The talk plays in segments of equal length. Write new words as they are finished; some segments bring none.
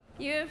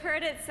You have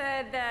heard it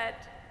said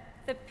that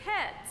the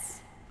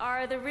pets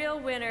are the real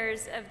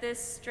winners of this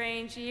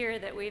strange year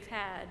that we've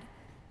had.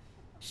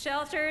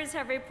 Shelters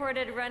have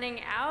reported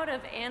running out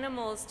of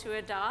animals to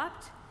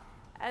adopt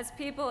as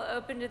people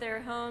opened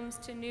their homes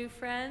to new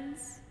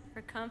friends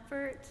for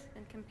comfort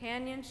and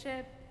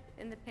companionship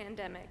in the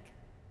pandemic.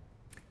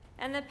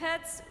 And the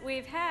pets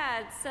we've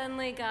had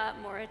suddenly got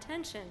more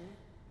attention.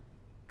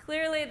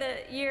 Clearly, the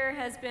year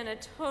has been a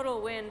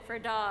total win for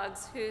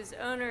dogs whose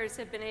owners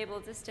have been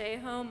able to stay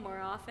home more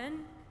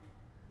often.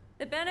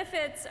 The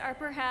benefits are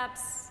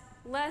perhaps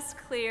less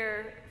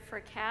clear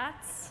for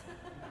cats.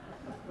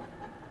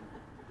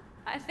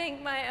 I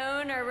think my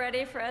own are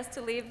ready for us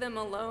to leave them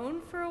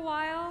alone for a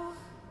while.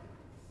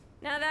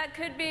 Now, that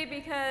could be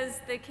because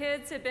the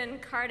kids have been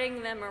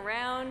carting them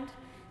around,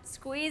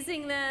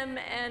 squeezing them,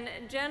 and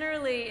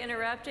generally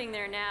interrupting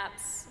their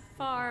naps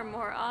far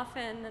more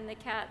often than the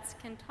cats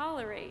can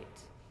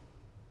tolerate.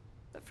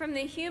 But from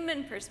the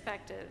human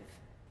perspective,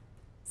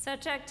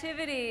 such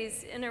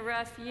activities in a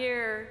rough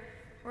year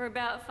were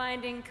about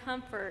finding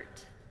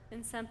comfort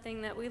in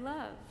something that we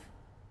love.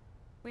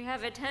 We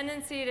have a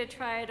tendency to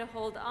try to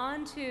hold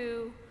on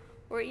to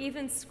or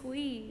even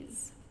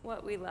squeeze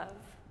what we love.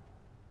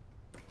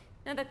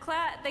 Now,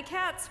 the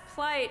cat's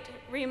plight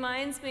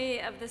reminds me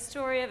of the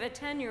story of a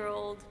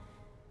 10-year-old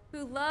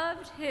who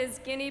loved his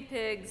guinea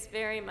pigs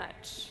very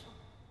much.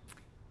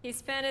 He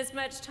spent as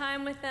much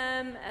time with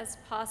them as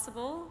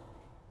possible.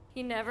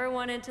 He never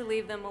wanted to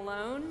leave them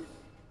alone,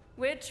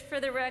 which,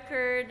 for the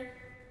record,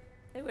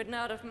 they would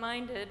not have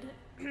minded.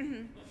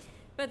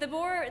 But the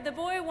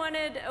boy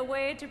wanted a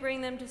way to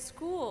bring them to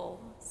school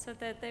so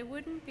that they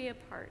wouldn't be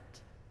apart.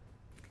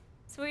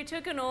 So he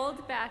took an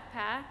old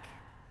backpack,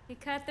 he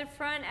cut the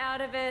front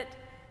out of it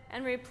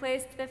and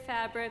replaced the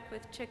fabric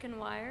with chicken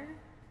wire.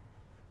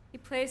 He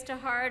placed a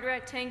hard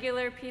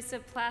rectangular piece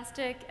of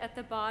plastic at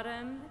the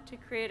bottom to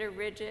create a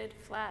rigid,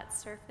 flat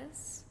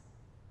surface.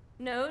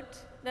 Note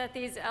that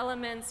these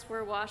elements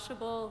were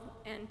washable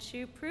and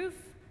chew-proof,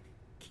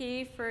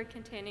 key for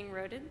containing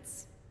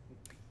rodents.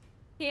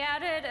 He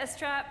added a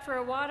strap for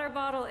a water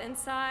bottle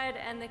inside,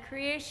 and the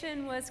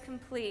creation was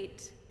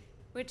complete,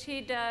 which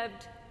he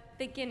dubbed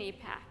the guinea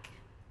pack.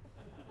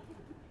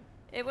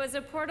 It was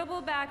a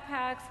portable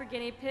backpack for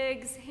guinea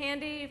pigs,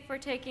 handy for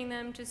taking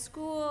them to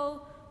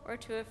school or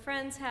to a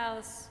friend's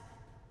house,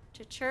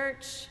 to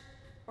church,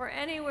 or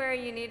anywhere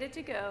you needed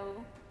to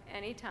go,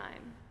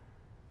 anytime.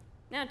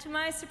 Now, to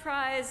my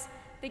surprise,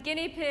 the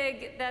guinea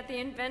pig that the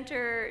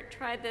inventor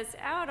tried this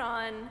out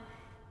on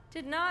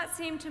did not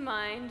seem to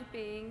mind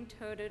being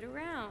toted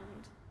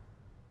around.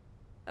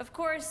 Of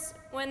course,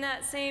 when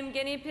that same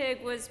guinea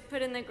pig was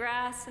put in the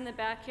grass in the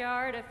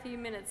backyard a few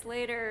minutes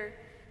later,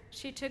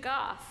 she took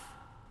off,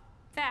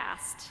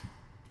 fast.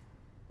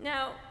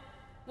 Now,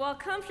 while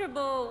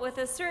comfortable with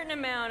a certain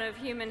amount of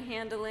human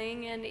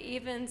handling and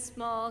even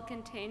small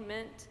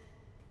containment,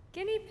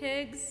 guinea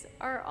pigs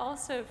are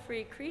also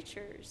free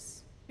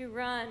creatures who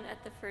run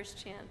at the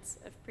first chance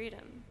of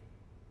freedom.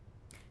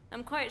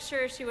 I'm quite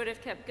sure she would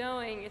have kept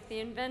going if the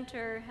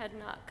inventor had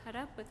not caught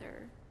up with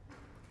her.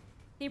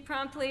 He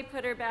promptly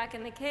put her back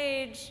in the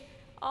cage.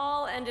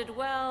 All ended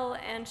well,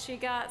 and she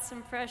got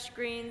some fresh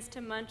greens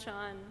to munch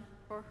on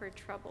for her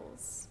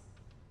troubles.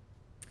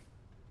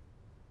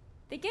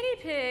 The guinea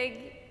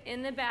pig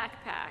in the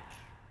backpack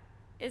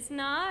is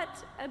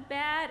not a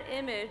bad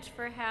image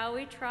for how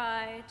we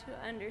try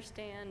to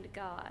understand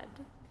God.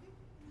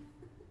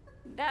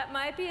 That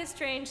might be a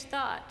strange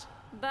thought,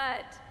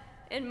 but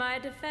in my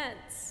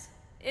defense,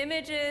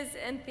 images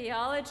and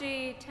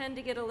theology tend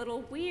to get a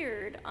little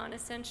weird on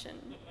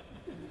Ascension.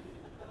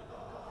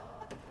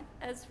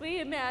 As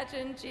we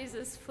imagine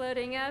Jesus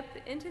floating up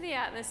into the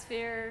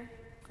atmosphere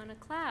on a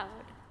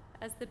cloud,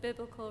 as the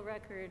biblical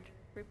record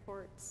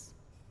reports.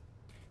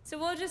 So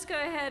we'll just go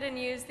ahead and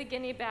use the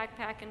guinea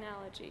backpack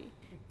analogy.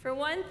 For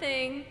one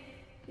thing,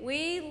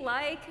 we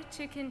like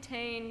to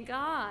contain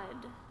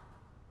God,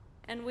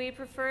 and we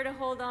prefer to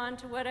hold on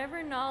to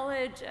whatever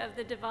knowledge of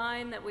the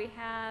divine that we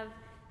have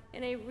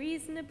in a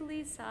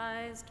reasonably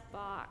sized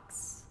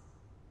box.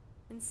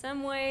 In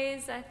some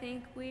ways, I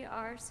think we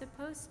are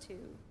supposed to.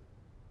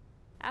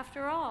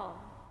 After all,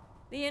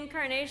 the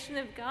incarnation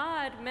of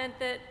God meant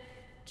that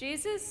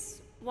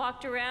Jesus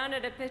walked around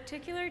at a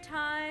particular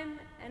time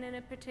and in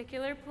a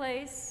particular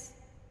place.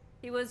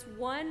 He was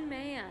one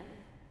man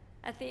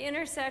at the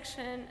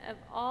intersection of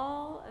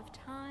all of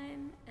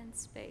time and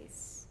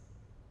space.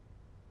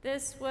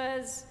 This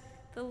was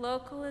the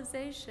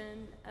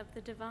localization of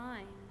the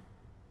divine.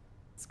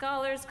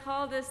 Scholars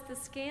call this the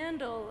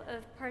scandal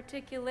of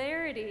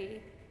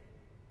particularity,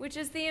 which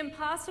is the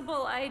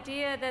impossible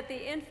idea that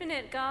the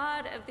infinite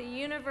God of the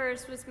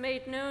universe was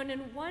made known in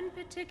one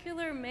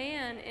particular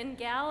man in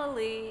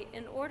Galilee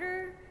in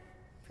order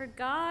for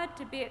God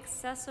to be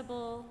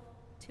accessible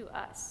to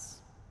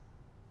us.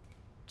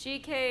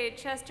 G.K.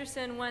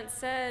 Chesterton once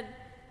said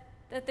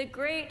that the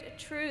great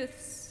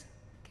truths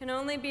can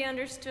only be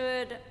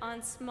understood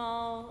on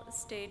small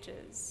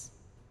stages.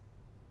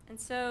 And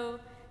so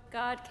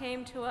God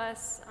came to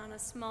us on a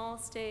small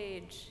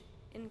stage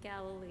in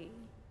Galilee.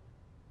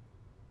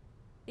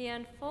 The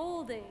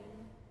unfolding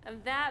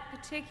of that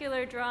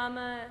particular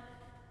drama,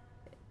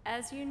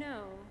 as you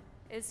know,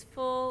 is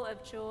full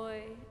of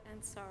joy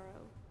and sorrow.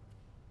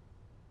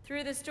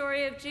 Through the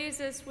story of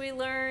Jesus, we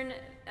learn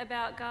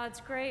about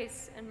God's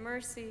grace and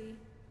mercy,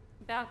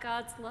 about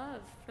God's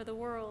love for the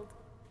world.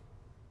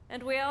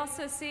 And we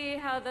also see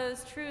how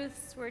those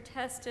truths were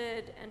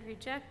tested and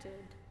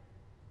rejected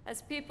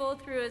as people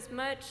threw as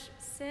much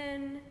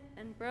sin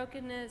and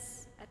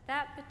brokenness at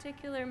that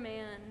particular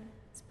man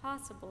as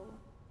possible,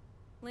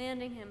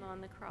 landing him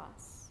on the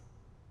cross.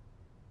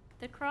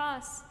 The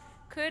cross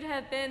could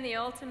have been the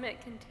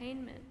ultimate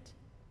containment,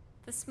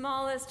 the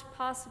smallest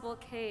possible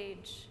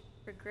cage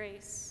for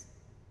grace.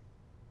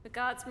 But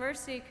God's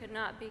mercy could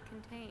not be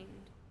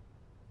contained.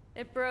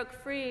 It broke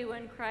free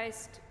when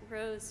Christ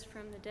rose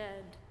from the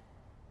dead.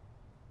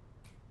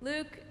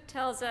 Luke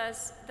tells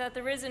us that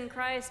the risen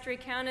Christ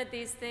recounted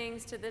these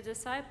things to the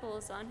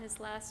disciples on his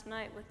last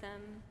night with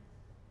them.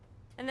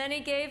 And then he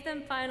gave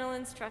them final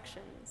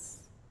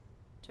instructions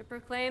to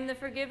proclaim the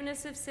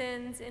forgiveness of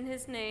sins in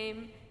his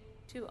name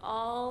to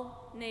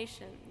all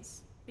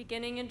nations,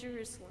 beginning in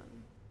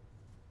Jerusalem.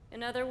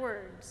 In other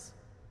words,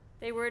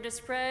 they were to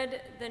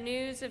spread the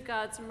news of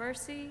God's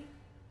mercy,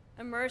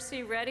 a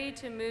mercy ready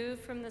to move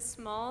from the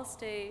small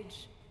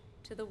stage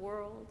to the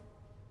world.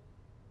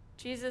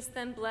 Jesus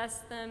then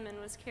blessed them and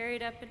was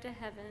carried up into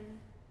heaven,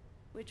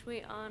 which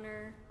we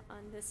honor on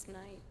this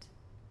night.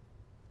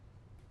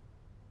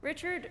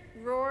 Richard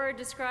Rohr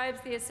describes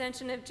the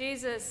ascension of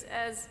Jesus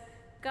as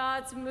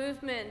God's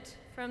movement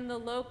from the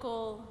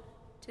local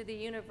to the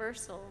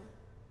universal.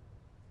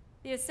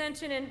 The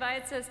ascension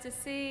invites us to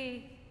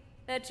see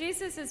that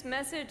Jesus'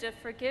 message of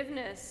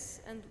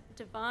forgiveness and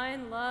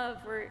divine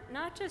love were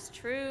not just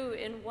true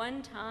in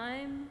one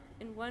time,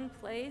 in one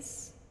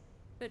place,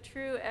 but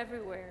true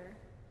everywhere.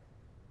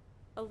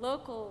 A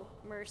local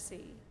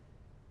mercy,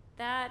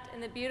 that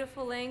in the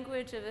beautiful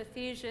language of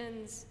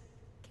Ephesians,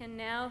 can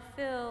now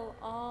fill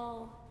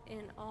all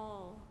in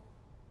all.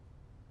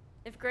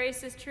 If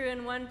grace is true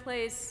in one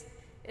place,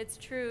 it's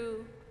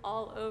true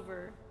all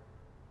over.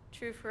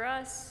 True for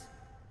us,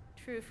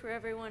 true for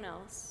everyone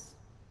else.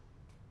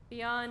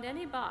 Beyond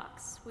any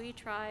box we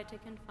try to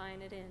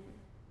confine it in.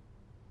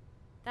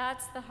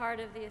 That's the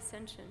heart of the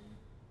ascension.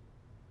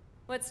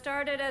 What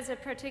started as a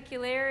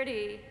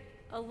particularity,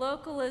 a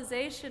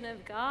localization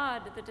of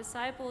God the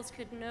disciples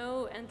could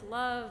know and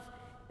love,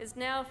 is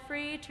now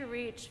free to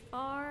reach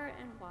far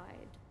and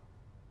wide.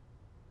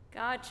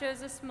 God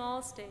chose a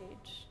small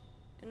stage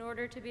in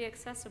order to be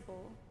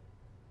accessible,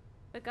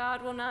 but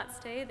God will not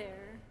stay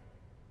there.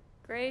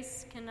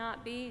 Grace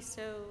cannot be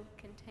so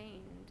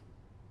contained.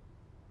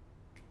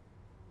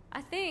 I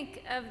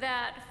think of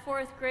that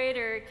fourth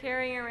grader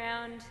carrying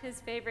around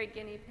his favorite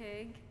guinea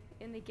pig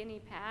in the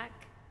guinea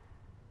pack,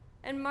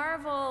 and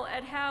marvel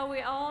at how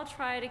we all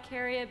try to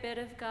carry a bit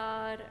of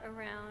God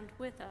around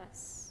with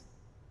us.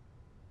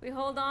 We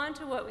hold on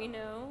to what we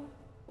know,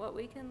 what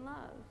we can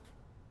love.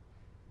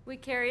 We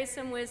carry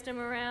some wisdom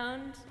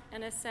around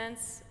and a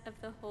sense of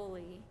the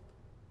holy.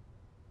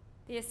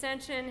 The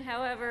ascension,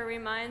 however,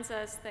 reminds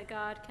us that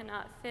God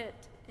cannot fit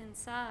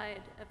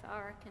inside of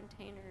our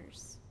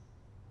containers.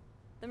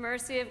 The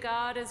mercy of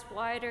God is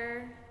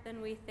wider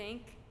than we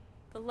think.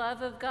 The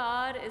love of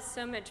God is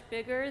so much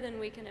bigger than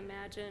we can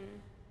imagine.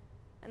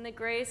 And the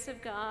grace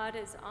of God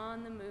is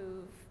on the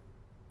move,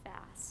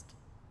 fast.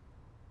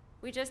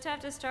 We just have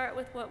to start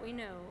with what we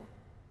know,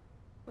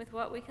 with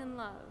what we can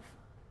love,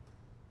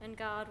 and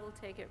God will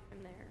take it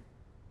from there.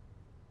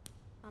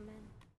 Amen.